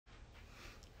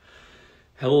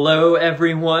Hello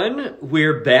everyone,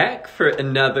 we're back for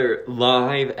another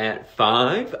Live at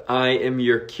 5. I am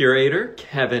your curator,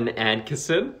 Kevin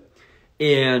Adkisson,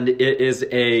 and it is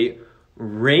a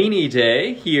rainy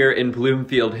day here in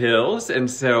Bloomfield Hills,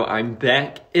 and so I'm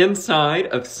back inside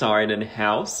of Saarinen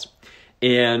House,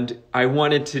 and I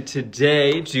wanted to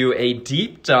today do a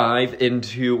deep dive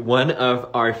into one of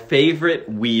our favorite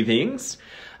weavings,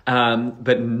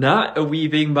 but not a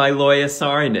weaving by Loija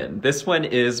Saarinen. This one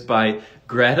is by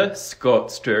Greta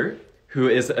Skogster, who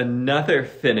is another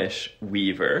Finnish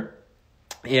weaver.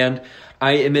 And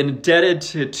I am indebted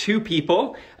to two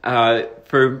people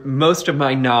for most of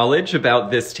my knowledge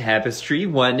about this tapestry.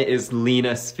 One is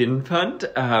Leena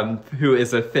Svinfund, who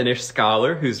is a Finnish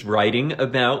scholar who's writing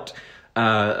about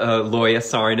Loija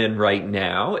Saarinen right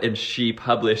now, and she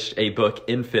published a book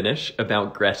in Finnish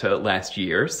about Greta last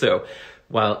year. So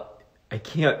while I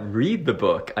can't read the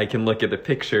book, I can look at the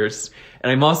pictures.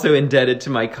 And I'm also indebted to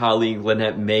my colleague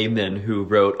Lynette Mayman, who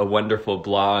wrote a wonderful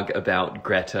blog about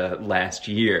Greta last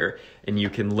year. And you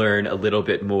can learn a little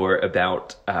bit more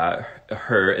about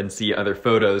her and see other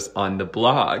photos on the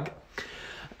blog.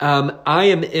 I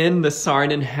am in the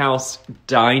Saarinen House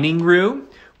dining room,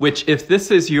 which if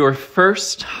this is your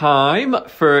first time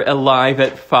for a Live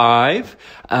at 5,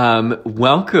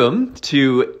 welcome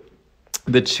to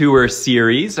the tour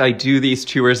series. I do these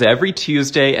tours every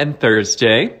Tuesday and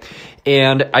Thursday,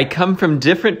 and I come from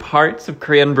different parts of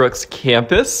Cranbrook's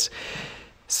campus.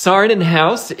 Saarinen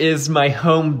House is my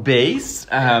home base.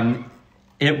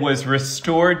 It was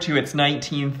restored to its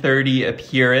 1930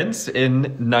 appearance in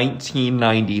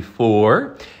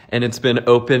 1994, and it's been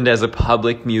opened as a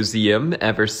public museum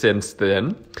ever since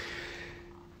then.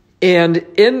 And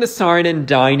in the Saarinen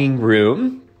dining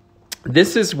room,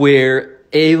 this is where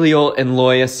Eliel and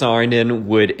Loija Saarinen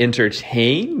would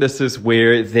entertain. This is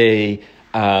where they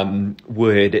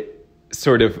would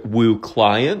sort of woo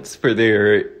clients for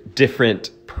their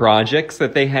different projects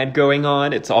that they had going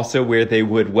on. It's also where they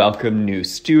would welcome new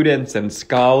students and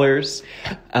scholars.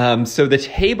 So the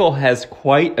table has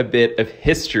quite a bit of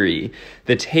history.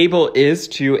 The table is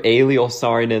to Eliel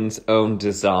Saarinen's own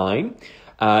design,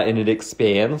 and it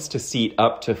expands to seat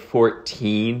up to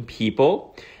 14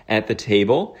 people at the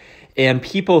table. And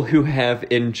people who have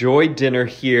enjoyed dinner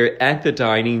here at the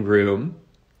dining room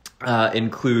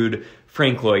include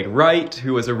Frank Lloyd Wright,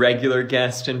 who was a regular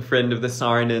guest and friend of the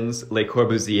Saarinens, Le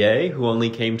Corbusier, who only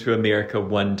came to America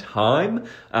one time,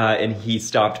 and he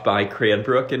stopped by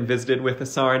Cranbrook and visited with the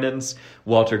Saarinens,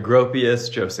 Walter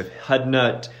Gropius, Joseph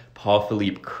Hudnut, Paul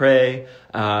Philippe Cray,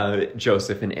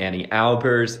 Joseph and Annie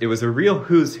Albers. It was a real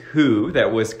who's who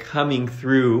that was coming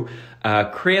through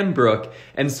Cranbrook.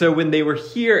 And so when they were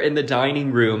here in the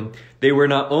dining room, they were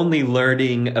not only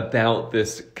learning about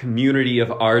this community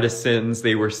of artisans,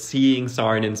 they were seeing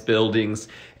Saarinen's buildings.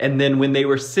 And then when they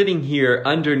were sitting here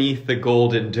underneath the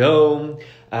golden dome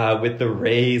with the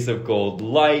rays of gold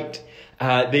light,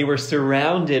 they were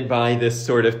surrounded by this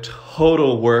sort of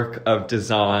total work of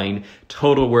design,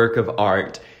 total work of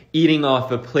art, eating off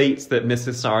the plates that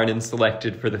Mrs. Saarinen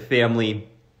selected for the family,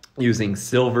 using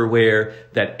silverware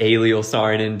that Eliel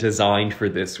Saarinen designed for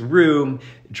this room,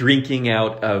 drinking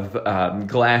out of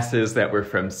glasses that were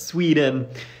from Sweden.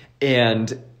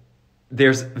 And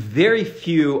there's very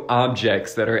few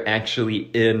objects that are actually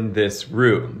in this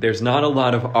room. There's not a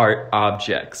lot of art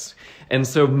objects. And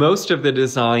so most of the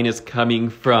design is coming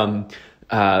from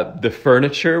the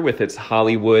furniture with its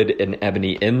Hollywood and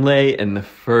ebony inlay and the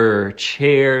fur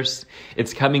chairs.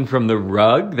 It's coming from the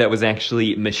rug that was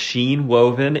actually machine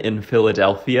woven in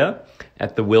Philadelphia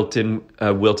at the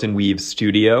Wilton Weave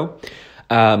studio.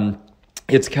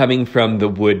 It's coming from the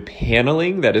wood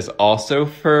paneling that is also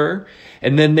fur.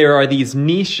 And then there are these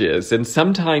niches, and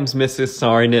sometimes Mrs.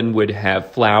 Saarinen would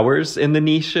have flowers in the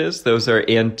niches. Those are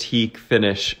antique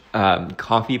Finnish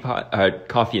coffee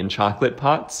and chocolate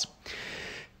pots.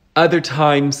 Other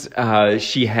times,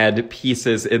 she had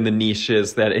pieces in the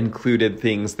niches that included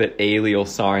things that Eliel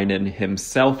Saarinen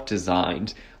himself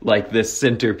designed, like this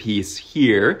centerpiece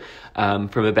here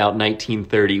from about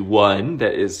 1931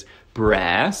 that is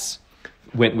brass,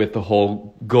 went with the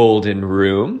whole golden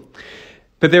room.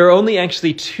 But there are only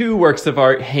actually two works of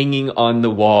art hanging on the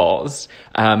walls.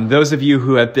 Those of you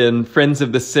who have been friends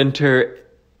of the center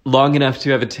long enough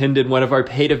to have attended one of our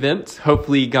paid events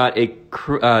hopefully got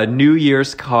a New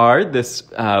Year's card this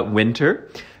winter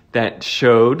that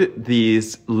showed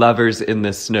these lovers in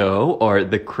the snow, or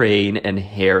the crane and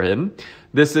heron.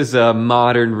 This is a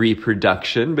modern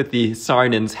reproduction, but the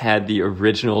Saarinens had the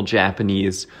original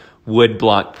Japanese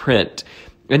woodblock print.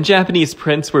 And Japanese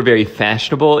prints were very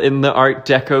fashionable in the Art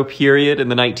Deco period in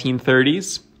the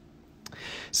 1930s.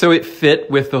 So it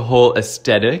fit with the whole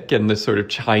aesthetic and the sort of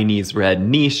Chinese red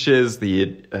niches,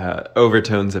 the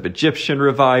overtones of Egyptian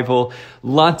revival,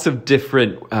 lots of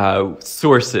different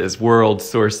sources, world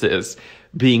sources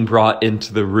being brought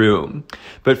into the room.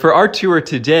 But for our tour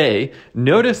today,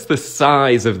 notice the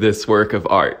size of this work of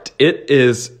art. It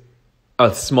is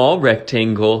a small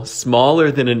rectangle,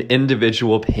 smaller than an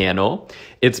individual panel.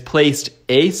 It's placed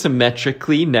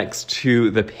asymmetrically next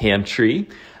to the pantry.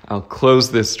 I'll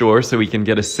close this door so we can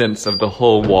get a sense of the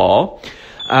whole wall.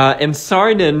 And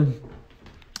Saarinen,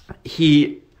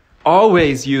 he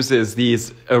always uses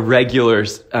these irregular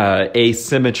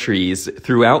asymmetries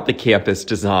throughout the campus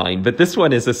design, but this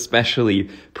one is especially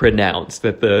pronounced,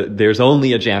 that there's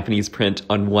only a Japanese print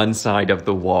on one side of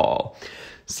the wall.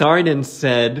 Saarinen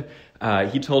said,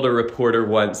 he told a reporter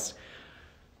once,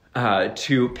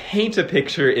 to paint a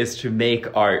picture is to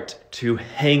make art. To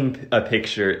hang a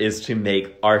picture is to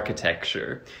make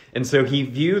architecture. And so he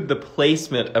viewed the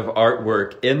placement of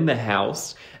artwork in the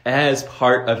house as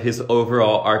part of his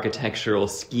overall architectural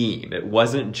scheme. It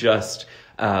wasn't just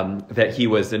that he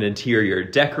was an interior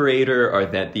decorator or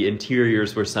that the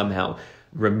interiors were somehow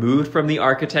removed from the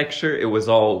architecture. It was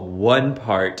all one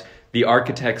part. The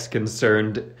architect's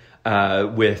concerned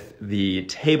with the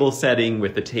table setting,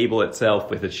 with the table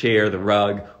itself, with the chair, the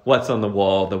rug, what's on the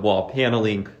wall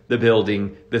paneling, the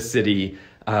building, the city,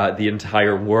 the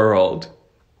entire world.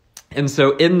 And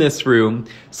so in this room,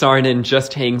 Saarinen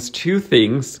just hangs two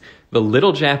things: the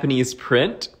little Japanese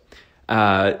print,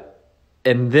 and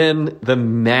then the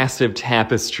massive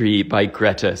tapestry by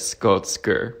Greta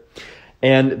Skogster.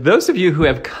 And those of you who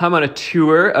have come on a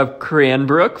tour of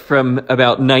Cranbrook from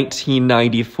about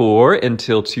 1994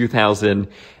 until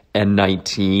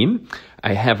 2019,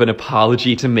 I have an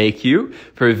apology to make you.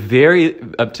 For a very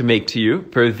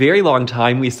long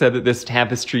time, we said that this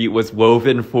tapestry was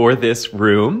woven for this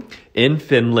room in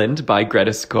Finland by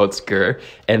Greta Skogster,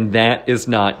 and that is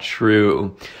not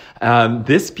true.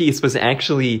 This piece was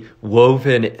actually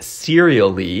woven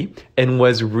serially and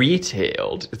was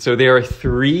retailed. So there are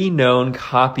 3 known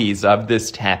copies of this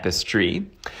tapestry.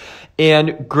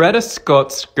 And Greta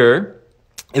Skogster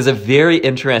is a very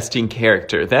interesting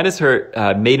character. That is her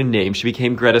maiden name. She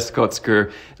became Greta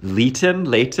Skogster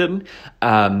Leighton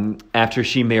after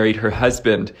she married her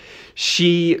husband.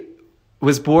 She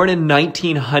was born in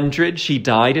 1900. She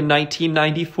died in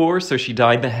 1994, so she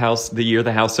died the year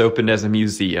the house opened as a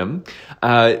museum.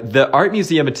 The art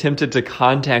museum attempted to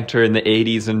contact her in the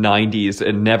 80s and 90s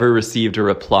and never received a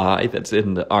reply. That's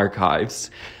in the archives.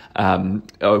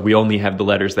 We only have the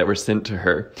letters that were sent to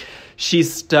her. She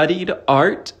studied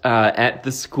art at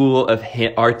the School of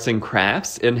Arts and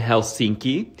Crafts in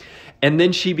Helsinki. And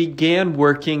then she began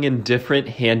working in different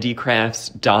handicrafts,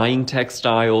 dyeing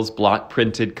textiles, block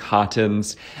printed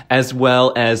cottons, as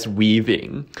well as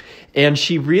weaving. And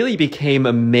she really became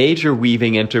a major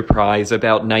weaving enterprise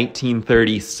about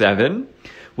 1937,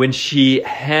 when she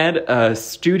had a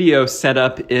studio set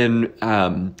up in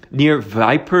near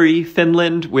Viipuri,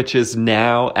 Finland, which is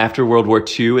now, after World War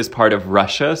II, is part of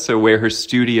Russia. So where her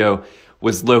studio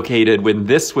was located when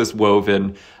this was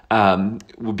woven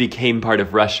became part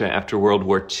of Russia after World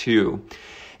War II.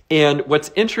 And what's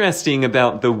interesting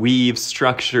about the weave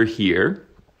structure here,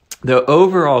 the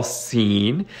overall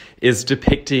scene is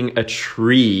depicting a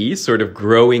tree sort of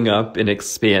growing up and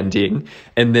expanding,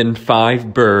 and then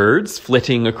 5 birds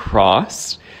flitting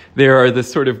across. There are the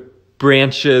sort of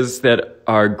branches that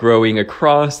are growing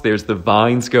across. There's the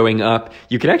vines going up.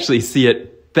 You can actually see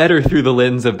it better through the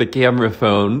lens of the camera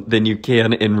phone than you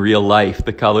can in real life.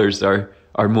 The colors are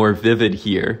more vivid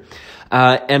here.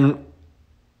 And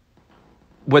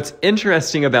what's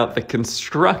interesting about the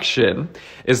construction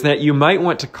is that you might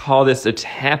want to call this a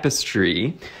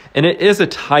tapestry, and it is a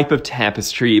type of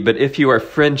tapestry, but if you are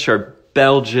French or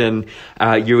Belgian,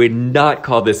 you would not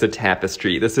call this a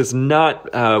tapestry. This is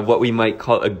not what we might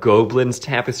call a Goblin's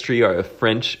tapestry or a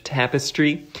French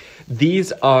tapestry.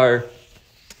 These are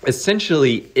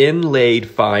essentially inlaid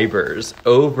fibers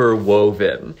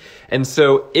overwoven. And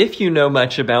so if you know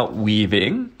much about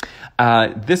weaving,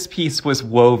 this piece was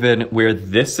woven where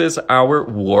this is our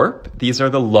warp. These are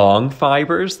the long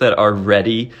fibers that are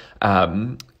ready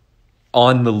on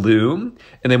the loom.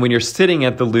 And then when you're sitting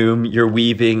at the loom, you're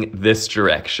weaving this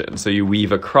direction. So you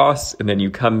weave across and then you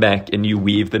come back and you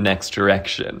weave the next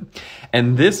direction.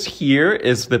 And this here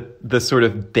is the sort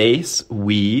of base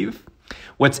weave.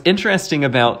 What's interesting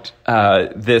about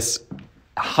this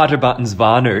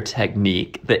Hattebattensvanner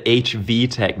technique, the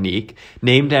HV technique,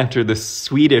 named after the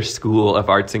Swedish school of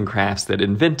arts and crafts that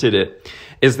invented it,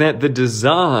 is that the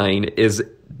design is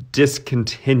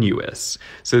discontinuous.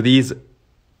 So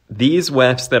these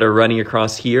wefts that are running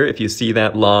across here, if you see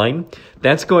that line,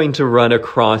 that's going to run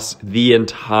across the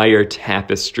entire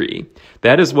tapestry.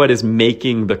 That is what is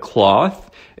making the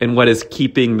cloth and what is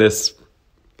keeping this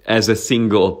as a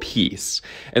single piece.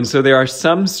 And so there are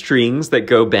some strings that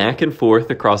go back and forth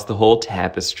across the whole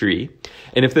tapestry.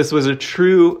 And if this was a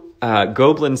true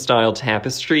Gobelin-style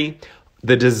tapestry,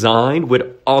 the design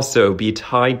would also be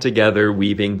tied together,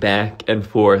 weaving back and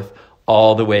forth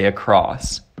all the way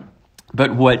across.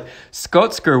 But what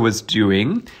Skogster was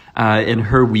doing in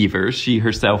her weavers, she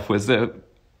herself was a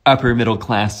upper middle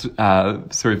class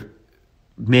sort of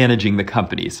managing the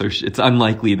company. So it's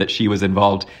unlikely that she was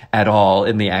involved at all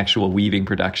in the actual weaving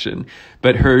production.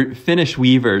 But her Finnish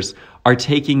weavers are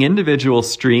taking individual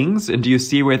strings, and do you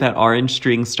see where that orange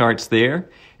string starts there?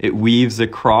 It weaves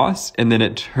across and then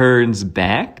it turns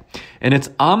back. And it's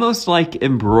almost like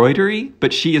embroidery,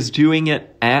 but she is doing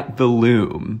it at the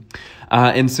loom.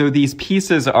 And so these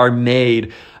pieces are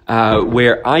made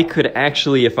where I could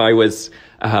actually, if I was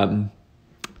a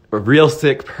real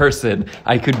sick person,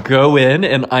 I could go in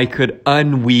and I could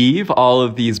unweave all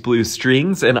of these blue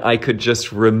strings and I could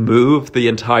just remove the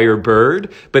entire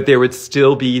bird, but there would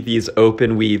still be these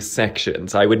open weave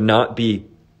sections. I would not be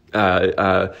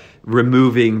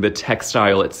removing the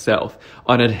textile itself.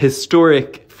 On a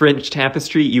historic French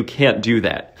tapestry, you can't do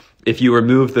that. If you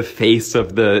remove the face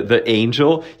of the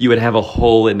angel, you would have a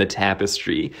hole in the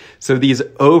tapestry. So these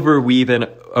overwoven,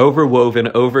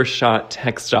 overshot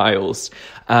textiles,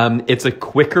 it's a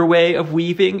quicker way of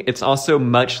weaving. It's also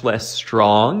much less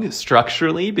strong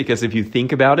structurally, because if you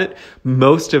think about it,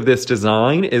 most of this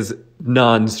design is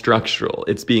non-structural.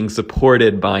 It's being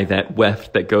supported by that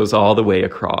weft that goes all the way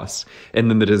across.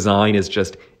 And then the design is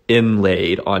just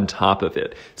inlaid on top of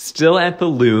it. Still at the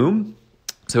loom,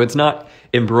 so it's not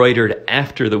embroidered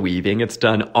after the weaving. It's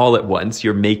done all at once.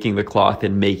 You're making the cloth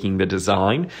and making the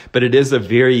design, but it is a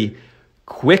very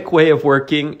quick way of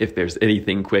working, if there's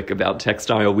anything quick about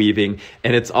textile weaving,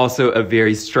 and it's also a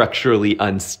very structurally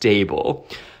unstable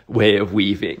way of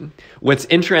weaving. What's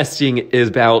interesting is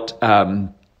about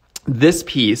this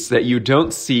piece that you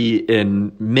don't see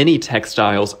in many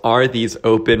textiles are these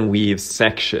open weave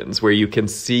sections where you can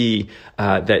see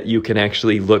that you can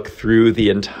actually look through the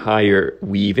entire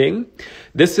weaving.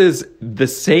 This is the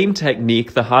same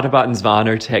technique, the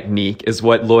Hattebottensvanner technique, is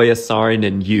what Loja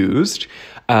Saarinen used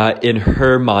in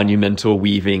her monumental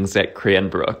weavings at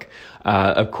Cranbrook.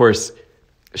 Of course,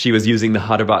 she was using the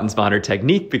Hattebottensvanner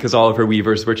technique because all of her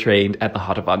weavers were trained at the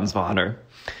Hattebottensvanner.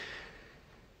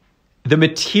 The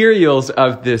materials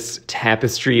of this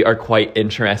tapestry are quite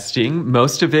interesting.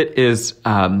 Most of it is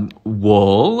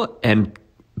wool,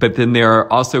 but then there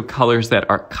are also colors that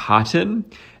are cotton,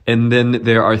 and then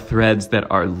there are threads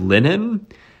that are linen.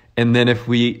 And then if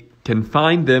we can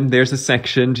find them, there's a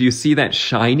section. Do you see that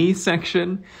shiny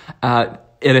section?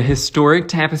 In a historic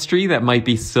tapestry, that might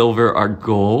be silver or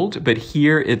gold, but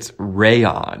here it's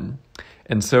rayon.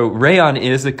 And so rayon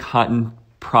is a cotton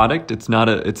product. It's not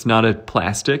a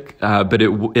plastic, but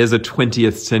it is a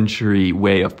 20th century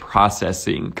way of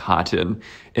processing cotton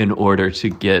in order to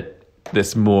get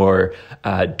this more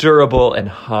durable and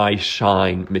high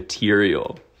shine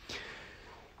material.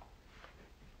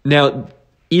 Now,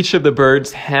 each of the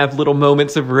birds have little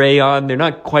moments of rayon. They're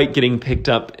not quite getting picked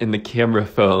up in the camera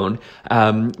phone,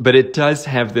 but it does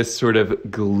have this sort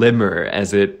of glimmer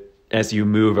as you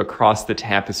move across the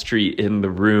tapestry in the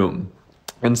room.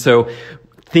 And so,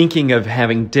 thinking of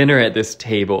having dinner at this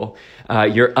table,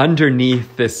 you're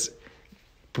underneath this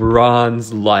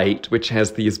bronze light, which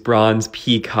has these bronze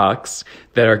peacocks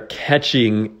that are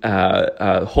catching,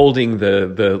 holding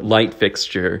the light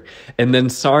fixture. And then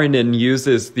Saarinen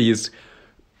uses these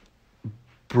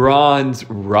bronze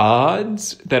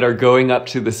rods that are going up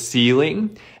to the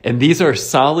ceiling. And these are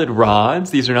solid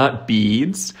rods. These are not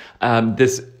beads.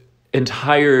 This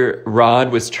entire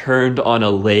rod was turned on a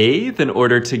lathe in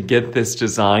order to get this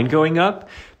design going up.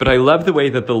 But I love the way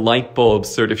that the light bulbs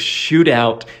sort of shoot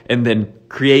out and then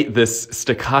create this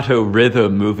staccato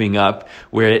rhythm moving up,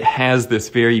 where it has this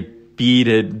very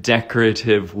beaded,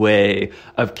 decorative way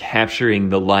of capturing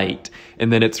the light.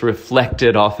 And then it's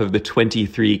reflected off of the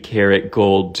 23-karat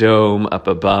gold dome up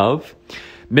above.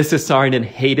 Mrs. Saarinen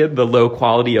hated the low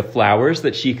quality of flowers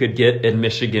that she could get in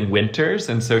Michigan winters,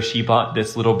 and so she bought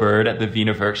this little bird at the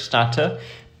Wiener Werkstätte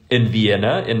in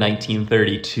Vienna in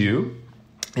 1932,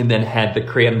 and then had the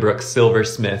Cranbrook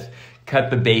silversmith cut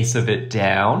the base of it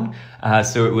down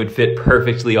so it would fit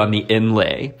perfectly on the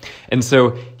inlay. And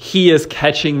so he is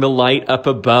catching the light up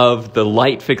above, the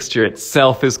light fixture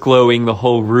itself is glowing, the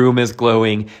whole room is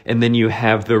glowing, and then you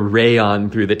have the rayon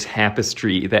through the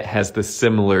tapestry that has the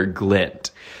similar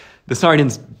glint. The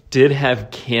Saarinens did have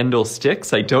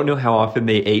candlesticks. I don't know how often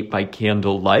they ate by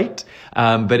candlelight,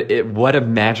 but what a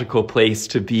magical place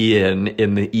to be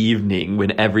in the evening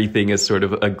when everything is sort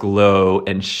of aglow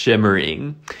and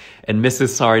shimmering. And Mrs.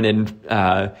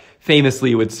 Saarinen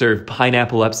famously would serve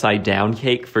pineapple upside down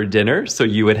cake for dinner. So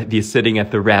you would be sitting at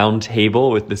the round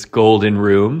table with this golden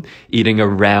room, eating a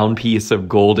round piece of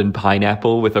golden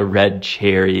pineapple with a red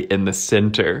cherry in the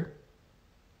center.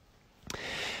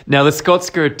 Now, the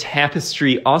Skogster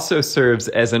tapestry also serves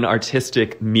as an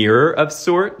artistic mirror of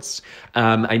sorts.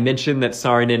 I mentioned that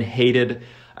Saarinen hated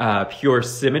pure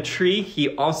symmetry.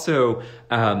 He also,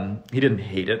 he didn't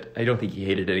hate it. I don't think he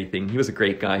hated anything. He was a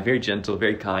great guy, very gentle,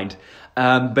 very kind.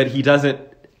 But he doesn't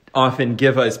often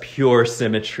give us pure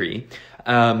symmetry.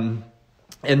 And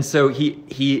so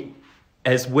he,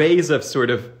 as ways of sort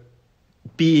of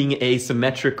being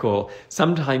asymmetrical,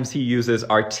 sometimes he uses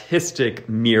artistic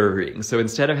mirroring. So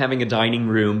instead of having a dining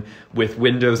room with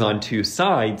windows on two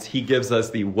sides, he gives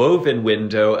us the woven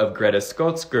window of Greta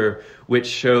Skogster, which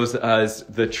shows us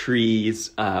the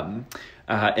trees and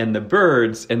the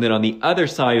birds. And then on the other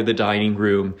side of the dining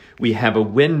room, we have a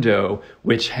window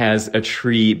which has a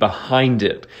tree behind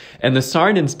it. And the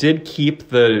Saarinens did keep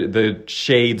the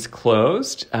shades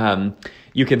closed.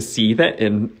 You can see that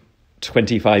in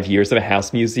 25 years of a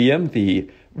house museum, the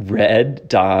red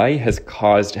dye has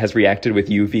reacted with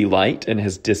UV light and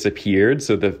has disappeared.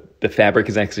 So the fabric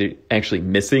is actually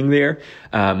missing there.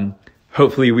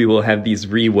 Hopefully we will have these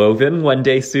rewoven one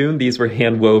day soon. These were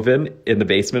hand woven in the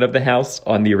basement of the house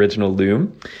on the original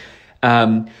loom.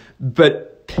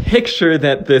 But picture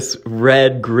that this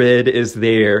red grid is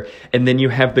there, and then you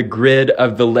have the grid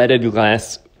of the leaded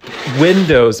glass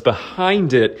windows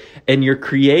behind it, and you're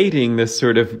creating this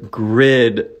sort of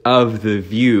grid of the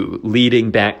view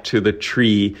leading back to the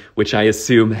tree, which I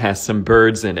assume has some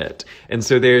birds in it. And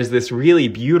so there's this really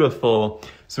beautiful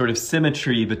sort of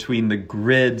symmetry between the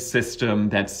grid system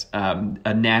that's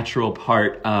a natural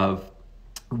part of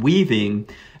weaving,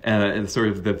 and sort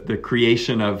of the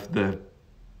creation of the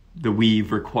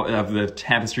weave of the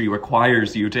tapestry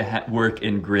requires you to work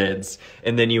in grids.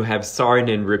 And then you have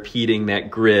Saarinen repeating that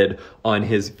grid on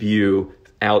his view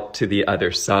out to the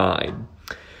other side.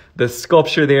 The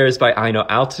sculpture there is by Aino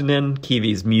Aaltonen,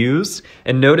 Kivi's muse.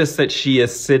 And notice that she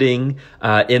is sitting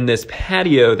in this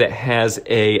patio that has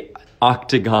a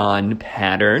octagon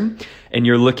pattern. And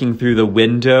you're looking through the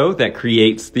window that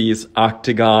creates these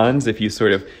octagons if you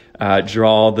sort of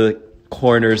draw the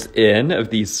corners in of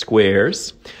these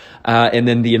squares. And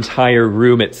then the entire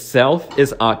room itself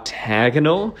is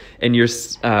octagonal, and you're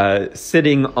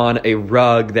sitting on a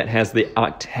rug that has the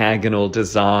octagonal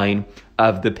design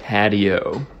of the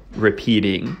patio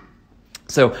repeating.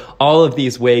 So all of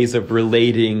these ways of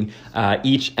relating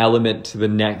each element to the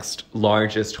next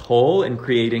largest whole and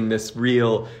creating this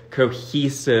real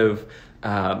cohesive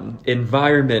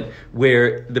environment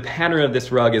where the pattern of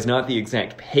this rug is not the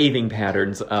exact paving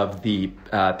patterns of the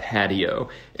patio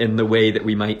in the way that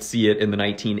we might see it in the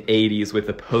 1980s with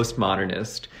the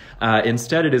postmodernist.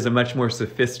 Instead, it is a much more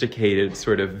sophisticated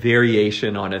sort of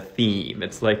variation on a theme.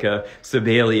 It's like a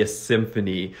Sibelius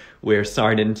symphony where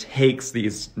Saarinen takes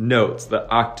these notes, the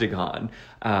octagon,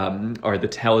 or the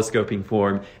telescoping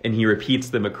form, and he repeats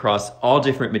them across all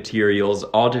different materials,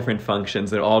 all different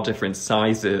functions, and all different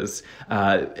sizes,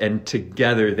 and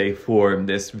together they form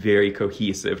this very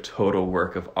cohesive total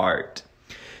work of art.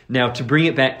 Now, to bring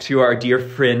it back to our dear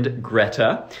friend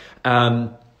Greta,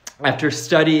 after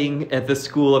studying at the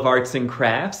School of Arts and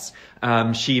Crafts,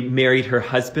 she married her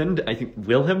husband, I think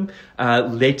Wilhelm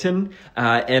Leighton,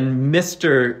 and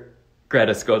Mr.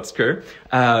 Greta Skogster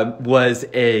was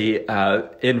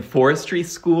in forestry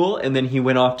school, and then he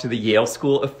went off to the Yale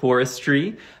School of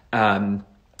Forestry.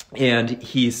 And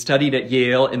he studied at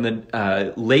Yale in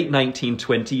the late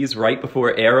 1920s, right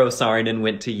before Eero Saarinen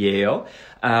went to Yale.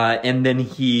 And then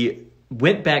he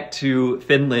went back to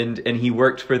Finland and he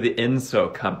worked for the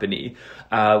Enso company,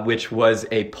 which was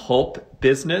a pulp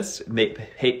business,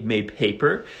 made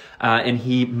paper. And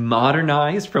he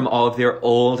modernized from all of their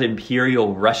old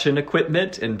Imperial Russian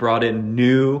equipment and brought in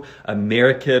new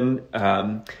American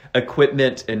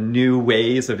equipment and new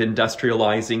ways of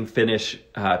industrializing Finnish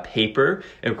paper.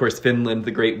 And of course, Finland,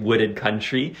 the great wooded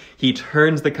country. He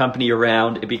turns the company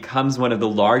around. It becomes one of the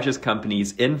largest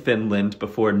companies in Finland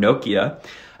before Nokia.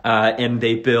 And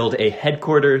they build a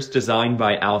headquarters designed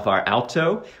by Alvar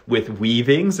Aalto with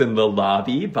weavings in the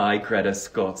lobby by Greta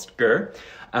Skogster.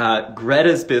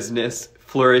 Greta's business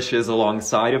flourishes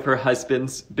alongside of her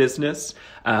husband's business,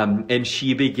 and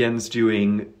she begins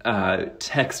doing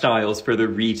textiles for the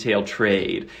retail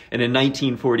trade. And in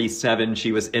 1947,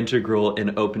 she was integral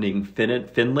in opening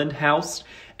Finland House,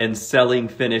 and selling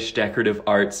Finnish decorative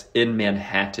arts in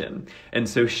Manhattan. And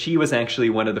so she was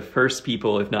actually one of the first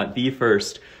people, if not the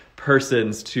first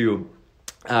persons, to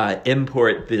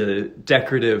import the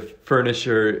decorative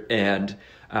furniture and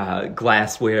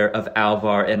glassware of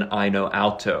Alvar and Aino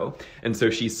Aalto. And so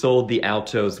she sold the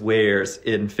Aalto's wares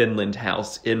in Finland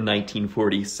House in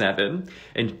 1947.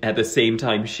 And at the same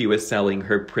time, she was selling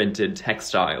her printed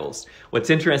textiles. What's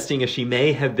interesting is she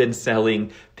may have been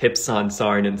selling Pipson,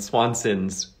 Saarinen, and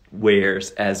Swanson's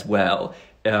wares as well.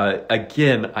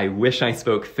 Again, I wish I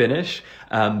spoke Finnish,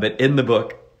 but in the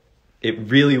book, it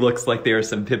really looks like there are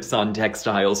some Pipson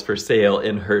textiles for sale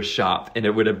in her shop, and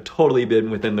it would have totally been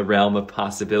within the realm of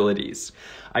possibilities.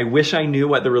 I wish I knew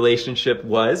what the relationship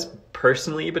was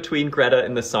personally between Greta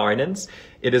and the Saarinens.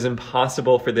 It is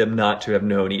impossible for them not to have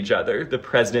known each other. The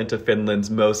president of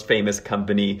Finland's most famous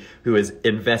company, who has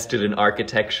invested in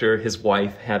architecture, his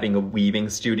wife having a weaving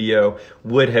studio,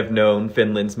 would have known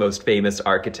Finland's most famous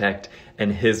architect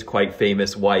and his quite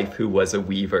famous wife, who was a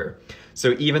weaver.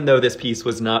 So even though this piece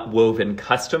was not woven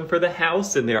custom for the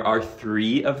house, and there are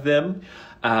 3 of them,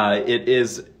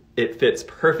 it fits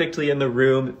perfectly in the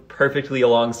room, perfectly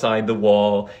alongside the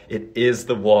wall. It is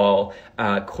the wall,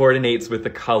 coordinates with the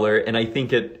color, and I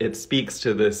think it speaks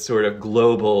to this sort of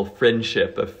global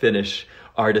friendship of Finnish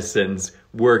artisans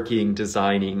working,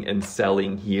 designing, and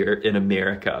selling here in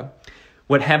America.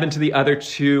 What happened to the other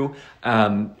 2?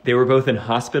 They were both in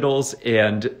hospitals,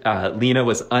 and Lena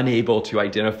was unable to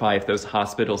identify if those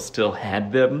hospitals still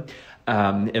had them.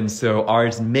 And so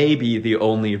ours may be the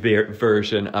only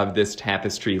version of this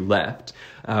tapestry left.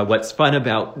 What's fun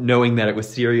about knowing that it was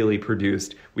serially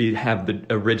produced, we have the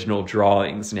original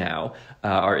drawings now,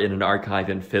 are in an archive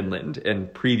in Finland,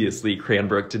 and previously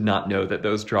Cranbrook did not know that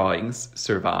those drawings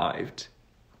survived.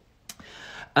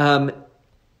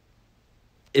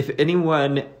 If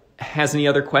anyone has any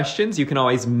other questions, you can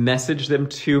always message them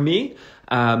to me.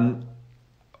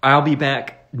 I'll be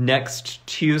back next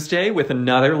Tuesday with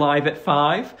another Live at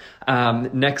 5.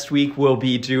 Next week, we'll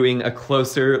be doing a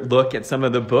closer look at some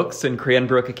of the books in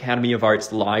Cranbrook Academy of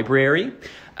Arts Library.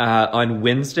 On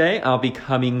Wednesday, I'll be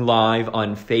coming live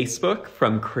on Facebook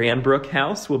from Cranbrook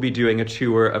House. We'll be doing a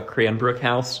tour of Cranbrook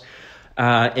House.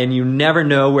 And you never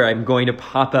know where I'm going to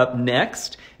pop up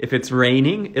next. If it's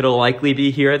raining, it'll likely be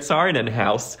here at Saarinen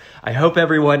House. I hope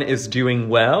everyone is doing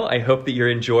well. I hope that you're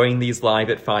enjoying these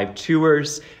Live at 5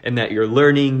 tours and that you're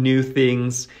learning new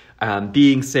things,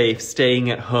 being safe, staying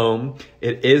at home.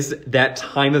 It is that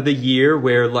time of the year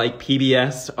where, like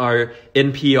PBS or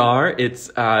NPR, it's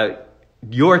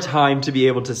your time to be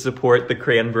able to support the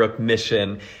Cranbrook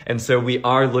mission. And so we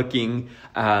are looking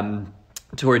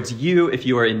towards you if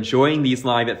you are enjoying these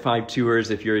Live at 5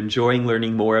 tours, if you're enjoying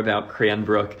learning more about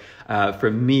Cranbrook.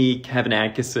 From me, Kevin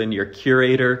Adkisson, your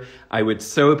curator, I would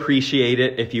so appreciate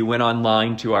it if you went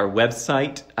online to our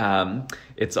website.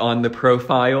 It's on the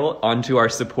profile, onto our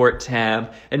support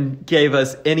tab, and gave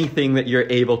us anything that you're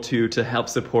able to help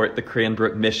support the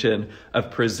Cranbrook mission of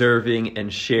preserving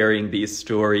and sharing these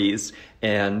stories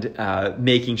and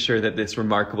making sure that this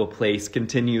remarkable place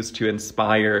continues to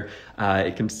inspire,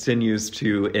 it continues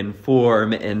to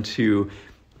inform and to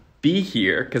be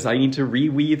here, because I need to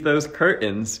reweave those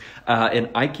curtains, and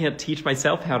I can't teach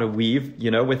myself how to weave,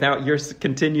 without your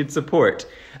continued support.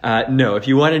 No, if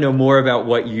you want to know more about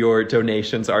what your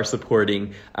donations are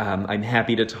supporting, I'm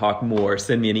happy to talk more.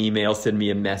 Send me an email, send me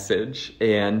a message,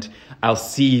 and I'll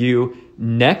see you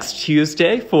next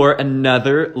Tuesday for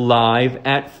another Live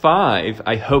at 5.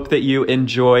 I hope that you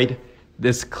enjoyed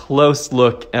this close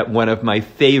look at one of my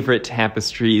favorite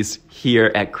tapestries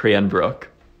here at Cranbrook.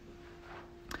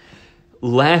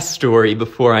 Last story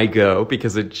before I go,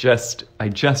 because I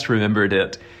just remembered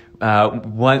it.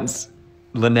 Once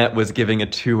Lynette was giving a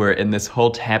tour and this whole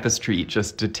tapestry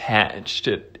just detached.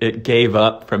 It gave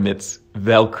up from its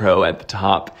Velcro at the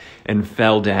top and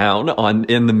fell down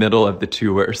in the middle of the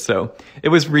tour. So it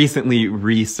was recently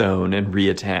re-sewn and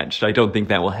reattached. I don't think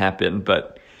that will happen,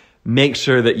 but make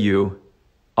sure that you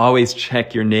always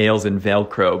check your nails and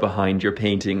Velcro behind your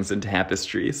paintings and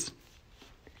tapestries.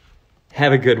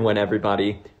 Have a good one,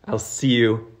 everybody. I'll see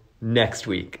you next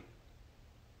week.